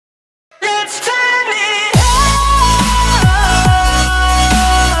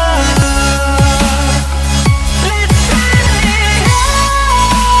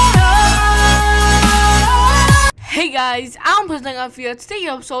guys, I'm presenting up here today's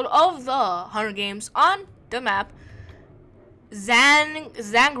episode of the Hunger Games on the map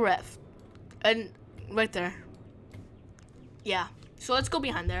Zangreth. And right there. Yeah. So let's go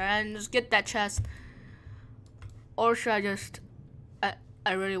behind there and just get that chest. Or should I just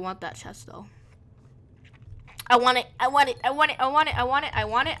I really want that chest though. I want it.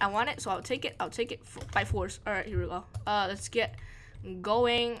 So I'll take it by force. Alright, here we go. Let's get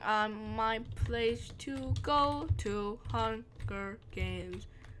going on my place to go to Hunger Games.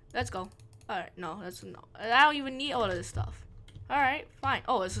 Let's go. Alright, no. I don't even need all of this stuff. Alright, fine.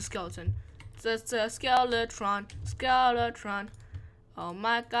 Oh, it's a skeleton. It's a Skeletron. Oh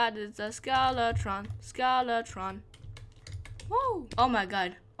my god, it's a Skeletron. Woo! Oh my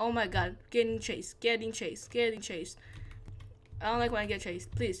god. Getting chased. I don't like when I get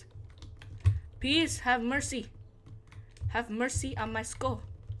chased. Please, have mercy. Have mercy on my skull.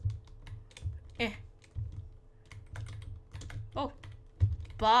 Oh.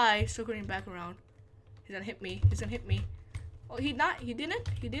 Bye. Circling back around. He's gonna hit me. Oh, he didn't.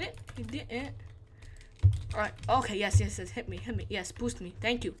 Alright. Okay, yes. Hit me. Yes, boost me.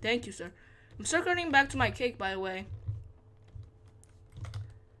 Thank you, sir. I'm circling back to my cake, by the way.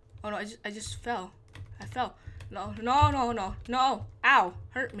 Oh no, I just fell. I fell. No. Ow.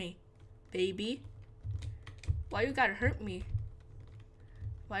 Hurt me. Baby. Why you gotta hurt me?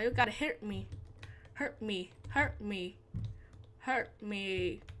 Why you gotta hurt me? Hurt me.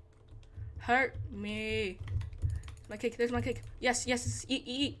 My cake, there's my cake. Yes.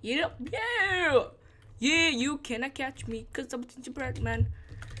 Eat it up. Yeah, you cannot catch me because I'm a gingerbread man.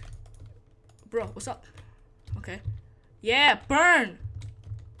 Bro, what's up? Okay. Yeah, burn.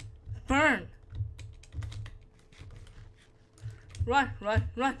 Run. Run.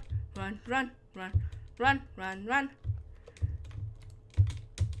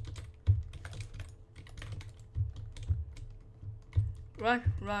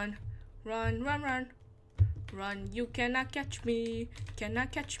 Run, you cannot catch me.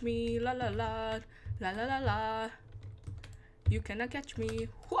 La la la. You cannot catch me.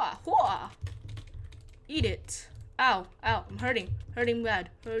 Hua. Eat it. Ow, I'm hurting bad.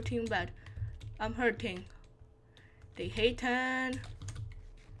 I'm hurting. They hating.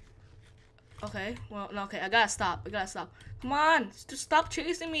 Okay, well, no, okay, I gotta stop. Come on, just stop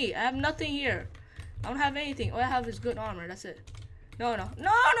chasing me. I have nothing here. I don't have anything. All I have is good armor, that's it. No.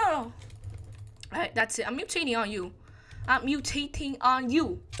 Alright, that's it. I'm mutating on you.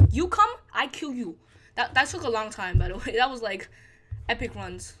 You come, I kill you. That took a long time, by the way. That was like epic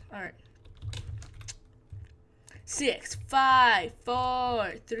runs. Alright. 6, 5,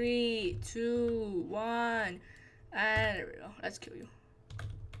 4, 3, 2, 1, and there we go. Let's kill you.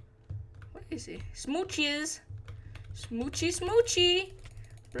 What is he? Smoochies. Smoochy.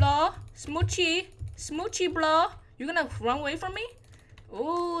 Blah. Smoochy, blah. You gonna run away from me?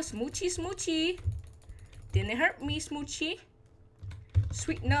 Oh, Smoochy. Didn't hurt me, Smoochy.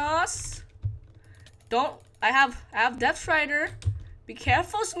 Sweetness. I have Death Strider. Be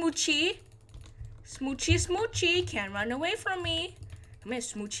careful, Smoochy. Smoochy, can't run away from me. Come here,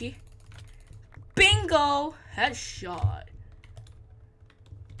 Smoochy. Bingo! Headshot.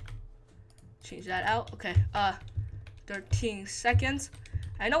 Change that out. Okay, 13 seconds.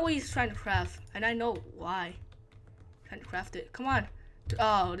 I know what he's trying to craft, and I know why. Trying to craft it. Come on.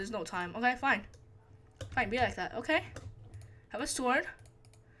 Oh, there's no time. Okay, fine. Be like that. Okay. Have a sword.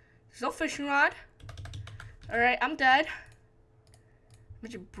 There's no fishing rod. Alright, I'm dead.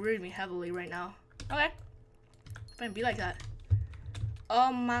 But you breathe me heavily right now. Okay. Fine, be like that.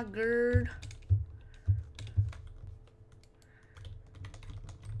 Oh my god.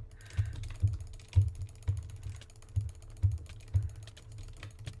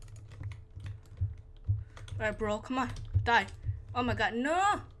 Alright, bro, come on. Die. Oh my god,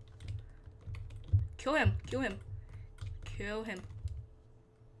 no! Kill him.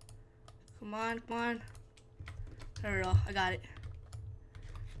 Come on. There we go, I got it.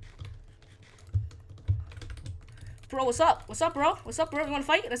 Bro, what's up, bro? You wanna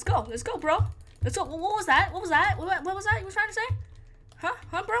fight? Let's go, bro. Let's go. What was that? What was that you were trying to say? Huh,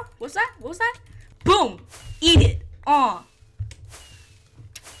 bro? What's that? Boom! Eat it.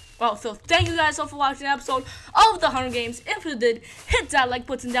 Well, so thank you guys so for watching the episode of the Hunger Games. If you did, hit that like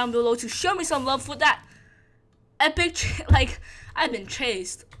button down below to show me some love for that epic. Like, I've been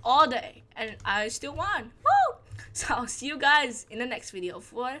chased all day and I still won. Woo! So I'll see you guys in the next video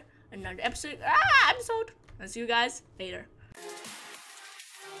for another episode. I'll see you guys later.